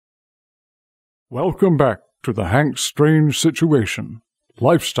Welcome back to the Hank's Strange Situation,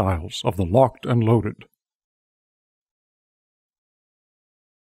 Lifestyles of the Locked and Loaded.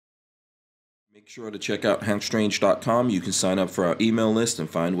 Make sure to check out hankstrange.com. You can sign up for our email list and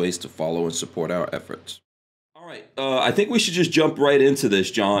find ways to follow and support our efforts. All right, I think we should just jump right into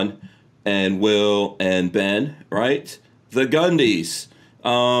this, John and Will and Ben, right? The Gundies.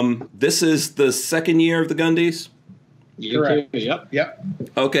 This is the second year of the Gundies? Correct. Yep.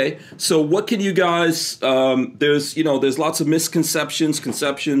 Okay, so what can you guys, there's lots of misconceptions,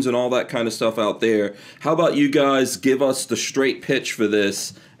 conceptions, and all that kind of stuff out there. How about you guys give us the straight pitch for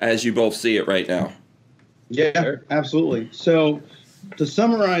this as you both see it right now? Yeah, absolutely. So to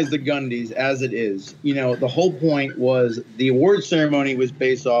summarize the Gundies as it is, the whole point was the award ceremony was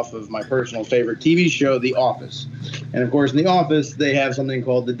based off of my personal favorite TV show, The Office. And of course, in The Office, they have something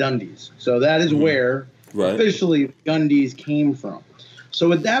called the Dundies. So that is where officially Gundies came from. So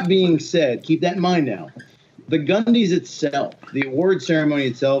with that being said, keep that in mind now. The Gundies itself, the award ceremony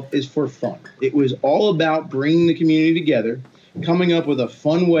itself, is for fun. It was all about bringing the community together, coming up with a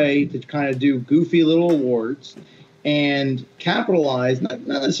fun way to kind of do goofy little awards and capitalize, not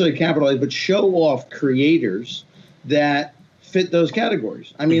necessarily capitalize, but show off creators that fit those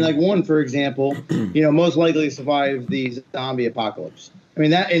categories. I mean, like one, for example, most likely to survive the zombie apocalypse. I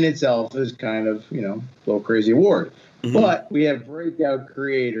mean, that in itself is kind of, a little crazy award. But we have breakout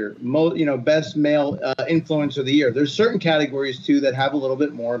creator, best male influencer of the year. There's certain categories too that have a little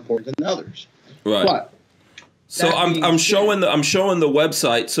bit more importance than others. Right. But so I'm showing the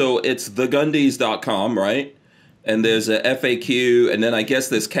website. So it's thegundies.com, right? And there's a FAQ, and then I guess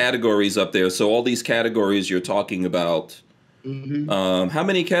there's categories up there. So all these categories you're talking about. How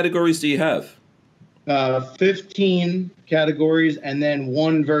many categories do you have? 15 categories, and then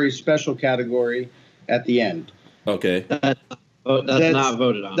one very special category at the end. Okay. That's not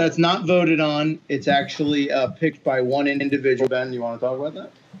voted on. That's not voted on. It's actually picked by one individual. Ben, you want to talk about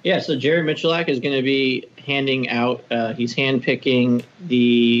that? Yeah, so Jerry Michalak is going to be handing out, he's handpicking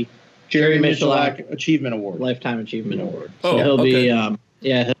the Jerry Michalak Achievement Award. Lifetime Achievement Award. Oh, so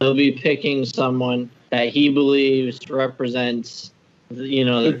he'll be picking someone that he believes represents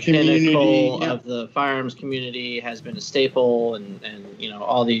the pinnacle of the firearms community, has been a staple, and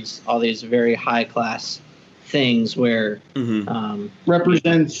all these very high class things where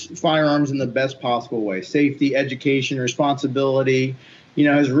represents firearms in the best possible way. Safety, education, responsibility,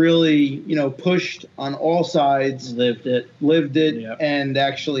 has really, pushed on all sides, lived it, and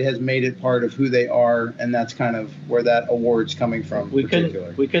actually has made it part of who they are, and that's kind of where that award's coming from. We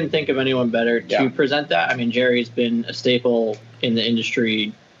couldn't think of anyone better to present that. I mean, Jerry's been a staple in the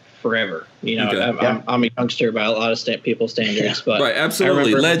industry forever. I'm a youngster by a lot of people's standards, but right,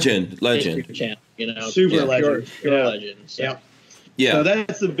 absolutely, legend, super legend, pure legend. So. Yeah. So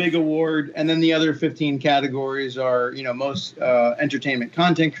that's the big award, and then the other 15 categories are, most entertainment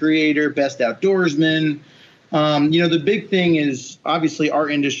content creator, best outdoorsman. The big thing is obviously our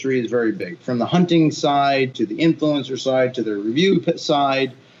industry is very big, from the hunting side to the influencer side to the review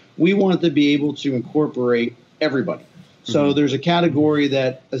side. We want to be able to incorporate everybody. So there's a category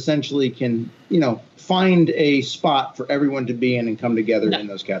that essentially can, find a spot for everyone to be in and come together in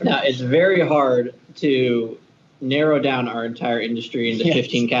those categories. Now, it's very hard to narrow down our entire industry into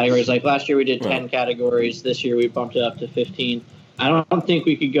 15 categories. Like last year we did 10 categories. This year we bumped it up to 15. I don't think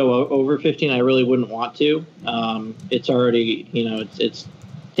we could go over 15. I really wouldn't want to. It's already, it's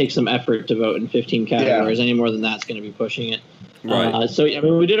takes some effort to vote in 15 categories. Any more than that's going to be pushing it. Right. So,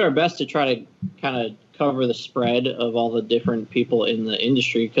 we did our best to try to kind of cover the spread of all the different people in the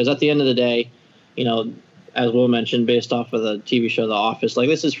industry. Because at the end of the day, as Will mentioned, based off of the TV show The Office, like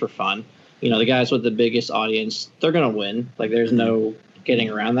this is for fun. The guys with the biggest audience, they're going to win. Like there's no getting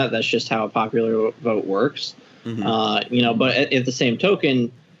around that. That's just how a popular vote works. But at the same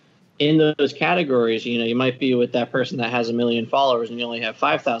token, in those categories, you might be with that person that has 1 million followers and you only have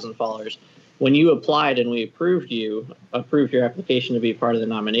 5,000 followers. When you applied and we approved your application to be part of the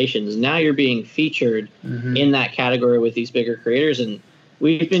nominations, now you're being featured in that category with these bigger creators. And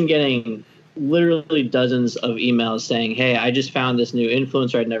we've been getting literally dozens of emails saying, hey, I just found this new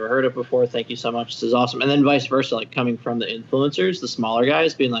influencer I'd never heard of before. Thank you so much. This is awesome. And then vice versa, like coming from the influencers, the smaller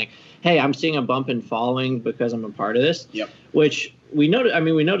guys being like, hey, I'm seeing a bump in following because I'm a part of this. Yep. Which we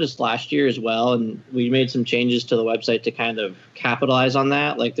noticed last year as well. And we made some changes to the website to kind of capitalize on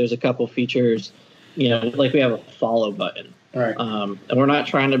that. Like there's a couple features, like we have a follow button. All right. And we're not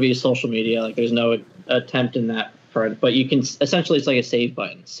trying to be social media. Like there's no attempt in that part, but you can essentially, it's like a save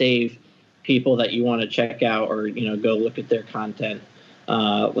button, save people that you want to check out or go look at their content.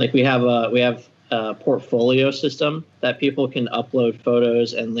 Like we have a portfolio system that people can upload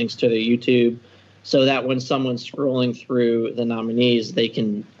photos and links to their YouTube so that when someone's scrolling through the nominees, they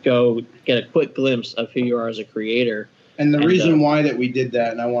can go get a quick glimpse of who you are as a creator. And the reason why that we did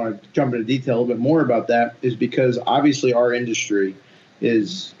that, and I want to jump into detail a little bit more about that, is because obviously our industry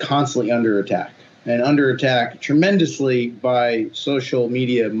is constantly under attack, and under attack tremendously by social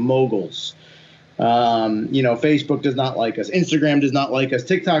media moguls. Facebook does not like us. Instagram does not like us.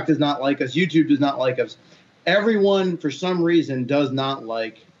 TikTok does not like us. YouTube does not like us. Everyone, for some reason, does not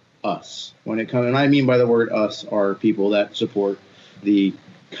like us when it comes. And I mean by the word us are people that support the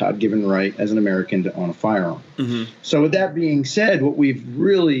God-given right as an American to own a firearm. Mm-hmm. So with that being said, what we've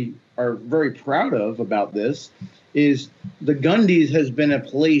really are very proud of about this is the Gundies has been a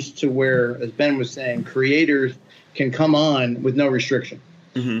place to where, as Ben was saying, creators can come on with no restriction.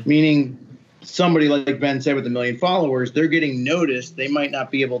 Mm-hmm. Meaning somebody like Ben said with 1 million followers, they're getting noticed. They might not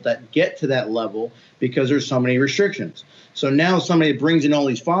be able to get to that level because there's so many restrictions. So now somebody brings in all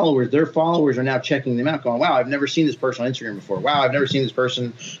these followers, their followers are now checking them out going, wow, I've never seen this person on Instagram before. Wow, I've never seen this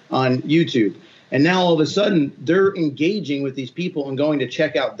person on YouTube. And now all of a sudden they're engaging with these people and going to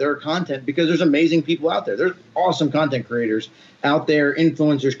check out their content because there's amazing people out there. There's awesome content creators out there,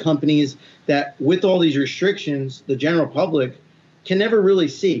 influencers, companies that with all these restrictions, the general public can never really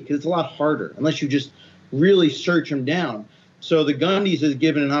see because it's a lot harder unless you just really search them down. So the Gundies has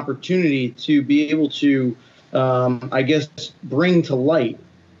given an opportunity to be able to, bring to light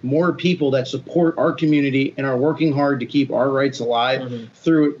more people that support our community and are working hard to keep our rights alive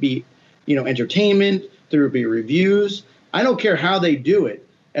through it be, entertainment, through it be reviews. I don't care how they do it.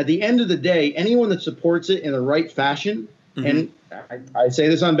 At the end of the day, anyone that supports it in the right fashion, and I say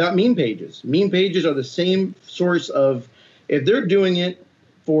this about meme pages. Meme pages are the same source of, if they're doing it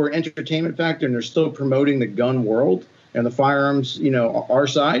for entertainment factor and they're still promoting the gun world and the firearms, our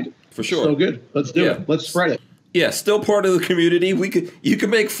side, for sure, so good. Let's do it. Let's spread it. Yeah, still part of the community. You can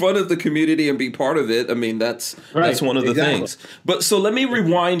make fun of the community and be part of it. I mean, that's one of the things. But so let me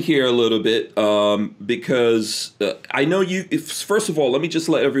rewind here a little bit because I know first of all, let me just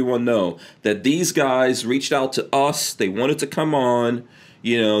let everyone know that these guys reached out to us. They wanted to come on.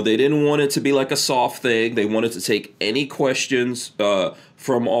 They didn't want it to be like a soft thing. They wanted to take any questions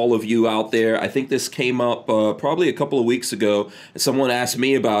from all of you out there. I think this came up probably a couple of weeks ago. And someone asked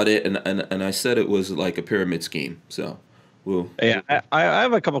me about it, and I said it was like a pyramid scheme. So, I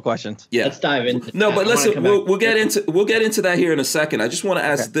have a couple questions. Yeah, let's dive into. No, but listen, we'll get into that here in a second. I just want to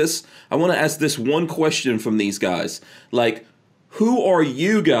ask this. I want to ask this one question from these guys, like. Who are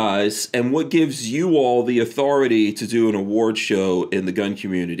you guys, and what gives you all the authority to do an award show in the gun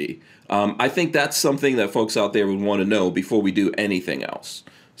community? I think that's something that folks out there would want to know before we do anything else.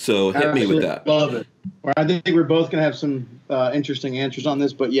 So hit me with that. Love it. I think we're both going to have some interesting answers on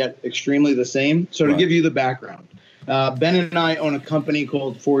this, but yet extremely the same. So to give you the background, Ben and I own a company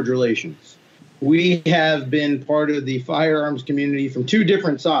called Forge Relations. We have been part of the firearms community from two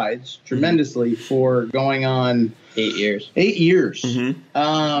different sides tremendously for going on 8 years. 8 years. From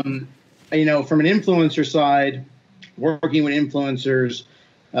an influencer side, working with influencers,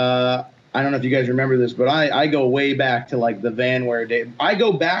 I don't know if you guys remember this, but I go way back to like the Vanware day. I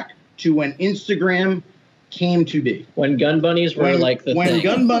go back to when Instagram came to be. When gun bunnies were the thing. When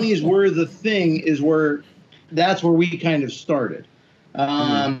gun bunnies were the thing that's where we kind of started.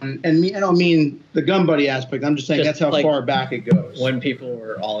 And I don't mean the gun buddy aspect. I'm just saying that's how far back it goes. When people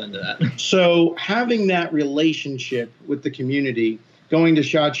were all into that. So having that relationship with the community, going to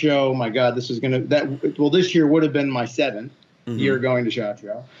SHOT Show, my God, this year would have been my 7th year going to SHOT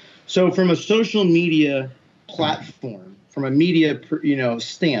Show. So from a social media platform, from a media,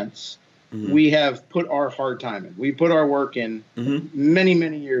 stance, we have put our hard time in. We put our work in many,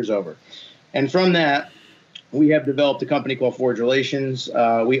 many years over. And from that, we have developed a company called Forge Relations.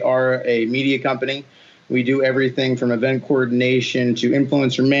 We are a media company. We do everything from event coordination to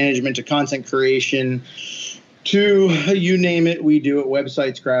influencer management to content creation to you name it. We do it,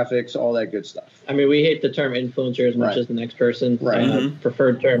 websites, graphics, all that good stuff. I mean, we hate the term influencer as much as the next person. Right.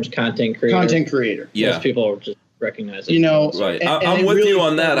 Preferred terms, content creator. Content creator. Yeah. Most people just recognize it. Right. I'm with you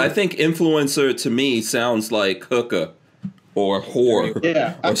on that. I think influencer to me sounds like hooker or whore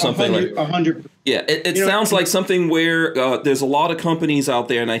or something 100%. Yeah, it sounds like something where there's a lot of companies out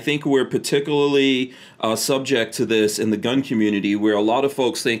there, and I think we're particularly subject to this in the gun community, where a lot of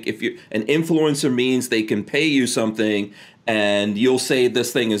folks think if an influencer means they can pay you something, and you'll say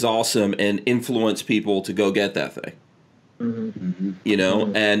this thing is awesome and influence people to go get that thing. And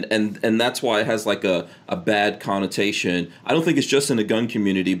that's why it has like a bad connotation. I don't think it's just in the gun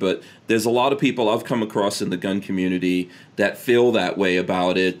community, but there's a lot of people I've come across in the gun community that feel that way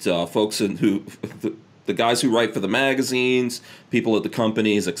about it. Folks the guys who write for the magazines, people at the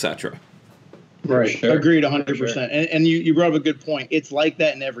companies, etc. Right. Sure. Agreed 100%. Sure. And you brought up a good point. It's like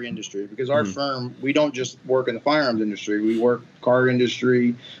that in every industry because our firm, we don't just work in the firearms industry. We work car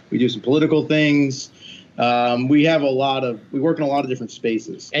industry. We do some political things. We work in a lot of different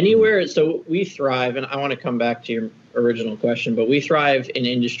spaces. Anywhere. So we thrive, and I want to come back to your original question, but we thrive in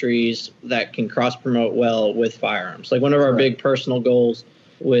industries that can cross promote well with firearms. Like one of our big personal goals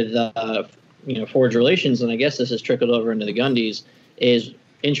with, Forge Relations, and I guess this has trickled over into the Gundies, is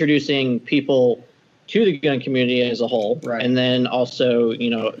introducing people to the gun community as a whole. Right. And then also, if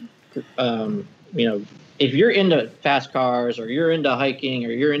you're into fast cars or you're into hiking or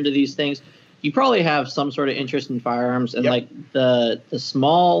you're into these things, you probably have some sort of interest in firearms. And like the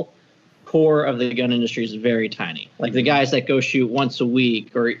small core of the gun industry is very tiny. Like the guys that go shoot once a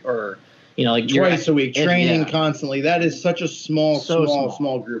week or like twice a week, training constantly. That is such a small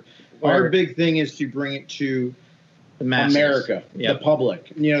group. Our big thing is to bring it to America, the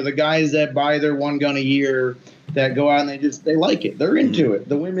public. The guys that buy their one gun a year, that go out and they like it. They're into it.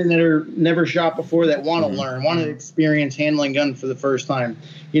 The women that are never shot before that want to learn, want to experience handling gun for the first time,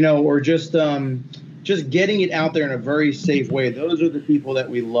 or just getting it out there in a very safe way. Those are the people that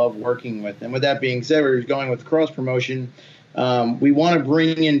we love working with. And with that being said, we're going with cross promotion. We want to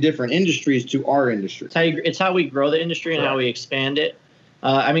bring in different industries to our industry. It's how we grow the industry and how we expand it.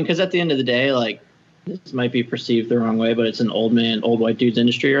 Because at the end of the day, like, this might be perceived the wrong way, but it's an old white dude's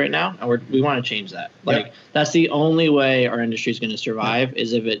industry right now, and we want to change that. Like, that's the only way our industry is going to survive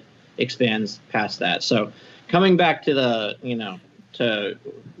is if it expands past that. So, coming back to to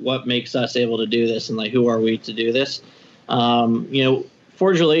what makes us able to do this and like who are we to do this?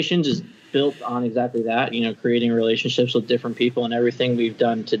 Forge Relations is built on exactly that. Creating relationships with different people, and everything we've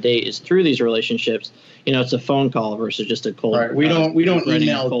done to date is through these relationships. It's a phone call versus just a cold. Right. We don't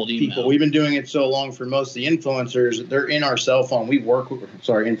email people. We've been doing it so long for most of the influencers. They're in our cell phone. We work with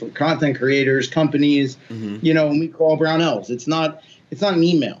content creators, companies. When we call Brownells, it's not an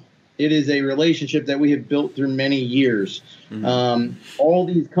email. It is a relationship that we have built through many years. All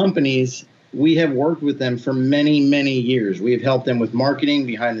these companies, we have worked with them for many, many years. We have helped them with marketing,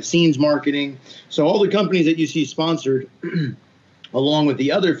 behind the scenes marketing. So all the companies that you see sponsored, along with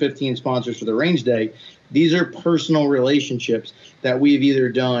the other 15 sponsors for the range day, these are personal relationships that we've either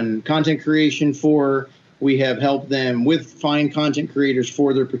done content creation for, we have helped them find content creators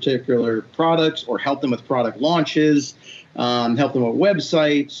for their particular products, or help them with product launches, help them with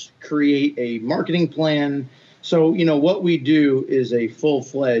websites, create a marketing plan. So, what we do is a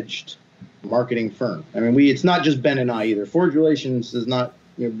full-fledged marketing firm. I mean, it's not just Ben and I either. Forge Relations is not,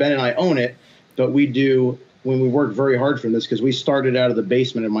 Ben and I own it, but we do, when we work very hard for this, because we started out of the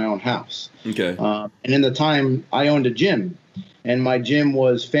basement of my own house. Okay. And in the time, I owned a gym, and my gym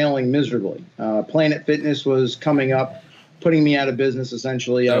was failing miserably. Planet Fitness was coming up, putting me out of business,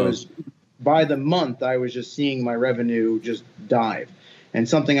 essentially. By the month, I was just seeing my revenue just dive. And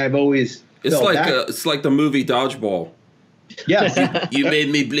something I've always it's like the movie Dodgeball. Yes. You made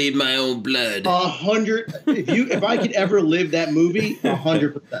me bleed my own blood. 100. If I could ever live that movie,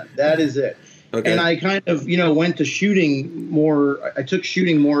 100%. That is it. Okay. And I kind of, went to shooting more. I took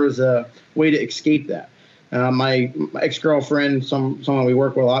shooting more as a way to escape that. My ex-girlfriend, someone we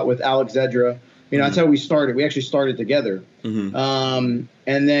work a lot with, Alex Zedra, that's how we started. We actually started together. And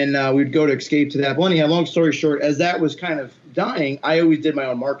then we'd go to escape to that. But anyhow, long story short, as that was kind of dying, I always did my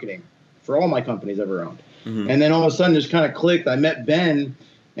own marketing for all my companies I've ever owned. And then all of a sudden, just kind of clicked. I met Ben,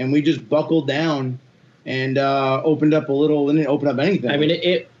 and we just buckled down and opened up a little. And didn't open up anything. I mean,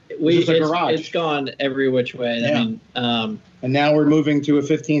 it's gone every which way. Yeah. I mean, and now we're moving to a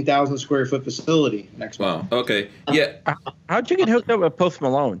 15,000 square foot facility next month. Okay. Yeah. How'd you get hooked up with Post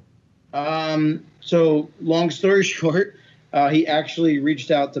Malone? So long story short, he actually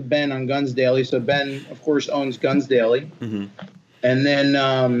reached out to Ben on Guns Daily. So Ben, of course, owns Guns Daily, and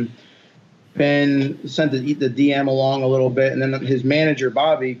then. Ben sent the DM along a little bit, and then his manager,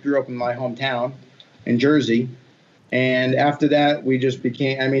 Bobby, grew up in my hometown in Jersey. And after that, we just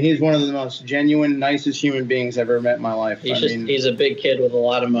became, he's one of the most genuine, nicest human beings I've ever met in my life. He's a big kid with a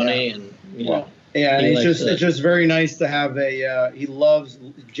lot of money. And it's just very nice to have he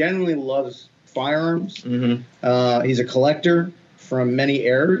genuinely loves firearms. He's a collector from many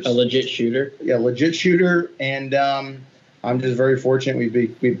eras. A legit shooter. Yeah, legit shooter. And, I'm just very fortunate.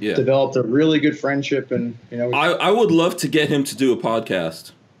 We've developed a really good friendship, and I would love to get him to do a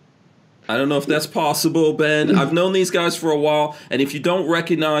podcast. I don't know if that's possible, Ben. I've known these guys for a while, and if you don't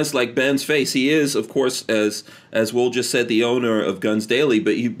recognize like Ben's face, he is, of course, as Will just said, the owner of Guns Daily.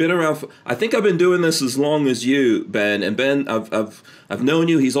 But you've been around. I think I've been doing this as long as you, Ben. And Ben, I've known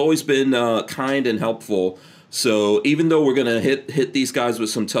you. He's always been kind and helpful. So even though we're gonna hit these guys with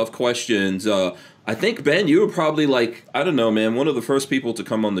some tough questions, I think Ben, you were probably like, I don't know, man, one of the first people to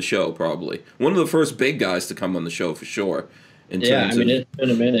come on the show, probably one of the first big guys to come on the show for sure. It's been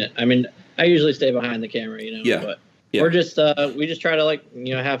a minute. I mean, I usually stay behind the camera, but we're just we just try to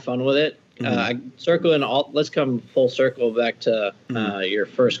have fun with it. Let's come full circle back to your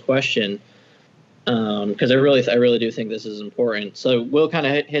first question. Because I really do think this is important. So we'll kind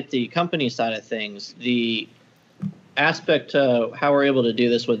of hit the company side of things. The aspect to how we're able to do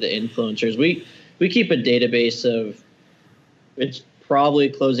this with the influencers. We keep a database of, it's probably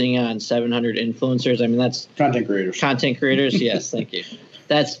closing on 700 influencers. I mean, that's content creators. Content creators, yes, thank you.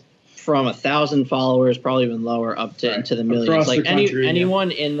 That's from 1,000 followers, probably even lower, up to into the millions. Across like the country,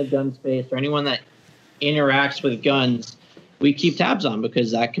 anyone in the gun space or anyone that interacts with guns, we keep tabs on,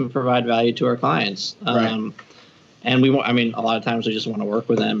 because that can provide value to our clients. And a lot of times we just want to work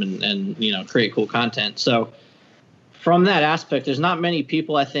with them and create cool content. So from that aspect, there's not many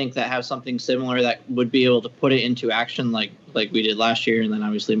people, I think, that have something similar that would be able to put it into action like we did last year, and then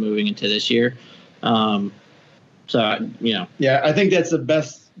obviously moving into this year. Yeah, I think that's the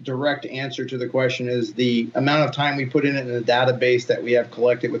best direct answer to the question, is the amount of time we put in it in the database that we have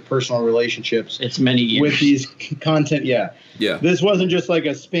collected with personal relationships. It's many years. With these content, yeah. This wasn't just like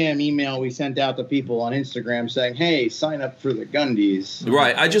a spam email we sent out to people on Instagram saying, hey, sign up for the Gundies.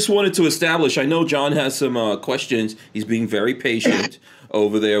 Right. I just wanted to establish, I know John has some questions. He's being very patient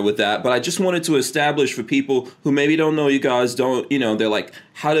over there with that. But I just wanted to establish for people who maybe don't know you guys, they're like,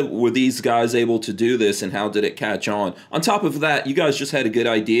 were these guys able to do this, and how did it catch on? On top of that, you guys just had a good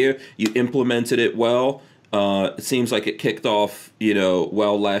idea. You implemented it well. It seems like it kicked off,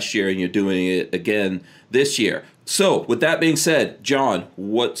 well last year, and you're doing it again this year. So with that being said, John,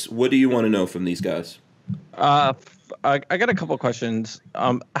 what do you want to know from these guys? I got a couple questions.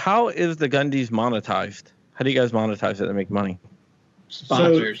 How is the Gundies monetized? How do you guys monetize it to make money?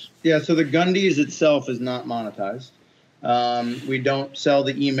 Sponsors. So the Gundies itself is not monetized. We don't sell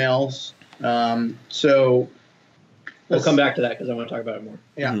the emails. So we'll come back to that because I want to talk about it more.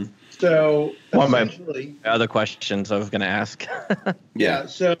 Yeah. Mm-hmm. So one of my other questions I was going to ask. Yeah.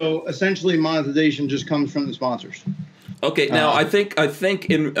 So essentially, monetization just comes from the sponsors. Okay. Now, I think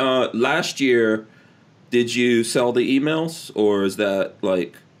in last year, did you sell the emails, or is that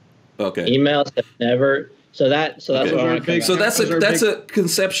like okay? Emails have never. So that's okay. So that's a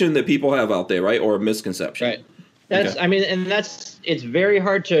conception that people have out there, right? Or a misconception. Right. That's it's very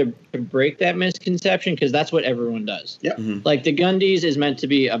hard to break that misconception, because that's what everyone does. Yeah. Mm-hmm. Like the Gundies is meant to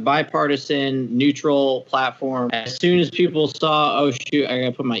be a bipartisan, neutral platform. As soon as people saw, oh shoot, I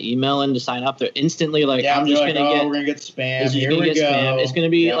gotta put my email in to sign up, they're instantly like, we're gonna get spam. Here we go. Spam. It's gonna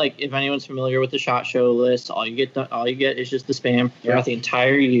be like, if anyone's familiar with the SHOT Show list, all you get is just the spam throughout the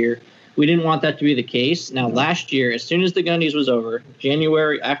entire year. We didn't want that to be the case. Now, last year, as soon as the Gundies was over,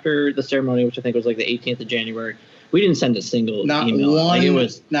 January, after the ceremony, which I think was like the 18th of January, we didn't send a single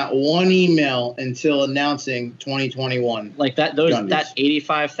email. Not one email until announcing 2021. Like that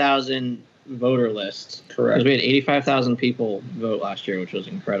 85,000 voter list. Correct. Because we had 85,000 people vote last year, which was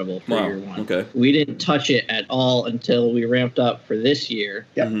incredible for year one. Okay. We didn't touch it at all until we ramped up for this year.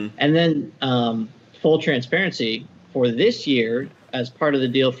 Yep. Mm-hmm. And then full transparency, for this year, as part of the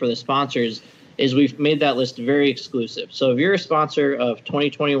deal for the sponsors, is we've made that list very exclusive. So if you're a sponsor of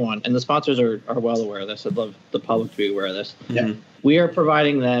 2021, and the sponsors are well aware of this, I'd love the public to be aware of this. Yeah. We are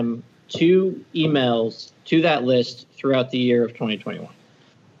providing them 2 emails to that list throughout the year of 2021.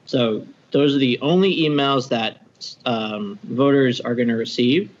 So those are the only emails that voters are going to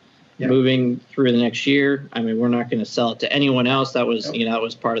receive moving through the next year. I mean, we're not going to sell it to anyone else. That was, that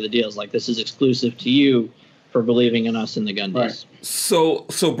was part of the deal. It's like, this is exclusive to you for believing in us in the Gundies.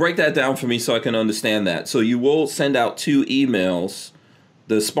 Right. So break that down for me so I can understand that. So you will send out 2 emails.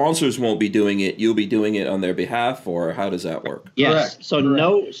 The sponsors won't be doing it. You'll be doing it on their behalf, or how does that work? Yes. Correct.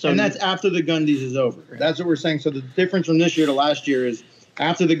 So and that's after the Gundies is over. Correct. That's what we're saying. So the difference from this year to last year is,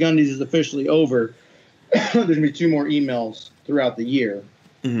 after the Gundies is officially over, there's going to be 2 more emails throughout the year.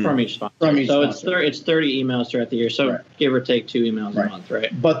 Mm-hmm. From each sponsor. So it's 30 emails throughout the year. So give or take 2 emails a month,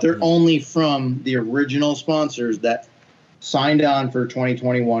 right? But they're only from the original sponsors that signed on for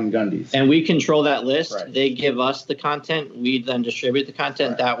 2021 Gundies. And we control that list. Right. They give us the content. We then distribute the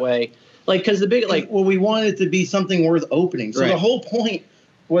content that way. Like, because the big, we wanted it to be something worth opening. So the whole point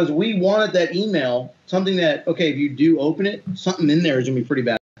was, we wanted that email, something that, okay, if you do open it, something in there is going to be pretty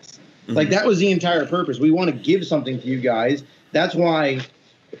bad. Mm-hmm. Like, that was the entire purpose. We want to give something to you guys. That's why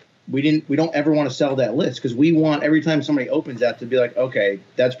we don't ever want to sell that list because we want every time somebody opens that to be like, okay,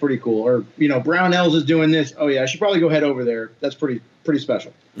 that's pretty cool. Or, Brownells is doing this. Oh yeah, I should probably go head over there. That's pretty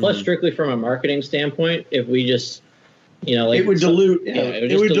special. Plus, strictly from a marketing standpoint, if we just, it would dilute,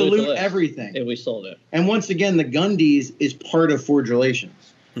 it would dilute everything if we sold it. And once again, the Gundies is part of Forge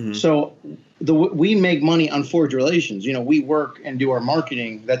Relations. So we make money on Forge Relations. We work and do our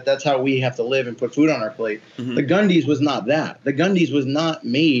marketing. That's how we have to live and put food on our plate. The Gundies was not that. The Gundies was not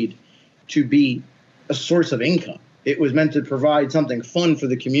made to be a source of income. It was meant to provide something fun for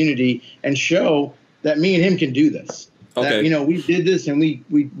the community and show that me and him can do this. Okay. That, we did this and we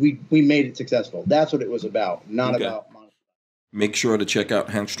made it successful. That's what it was about, not about money. Make sure to check out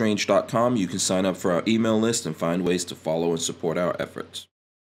hankstrange.com. You can sign up for our email list and find ways to follow and support our efforts.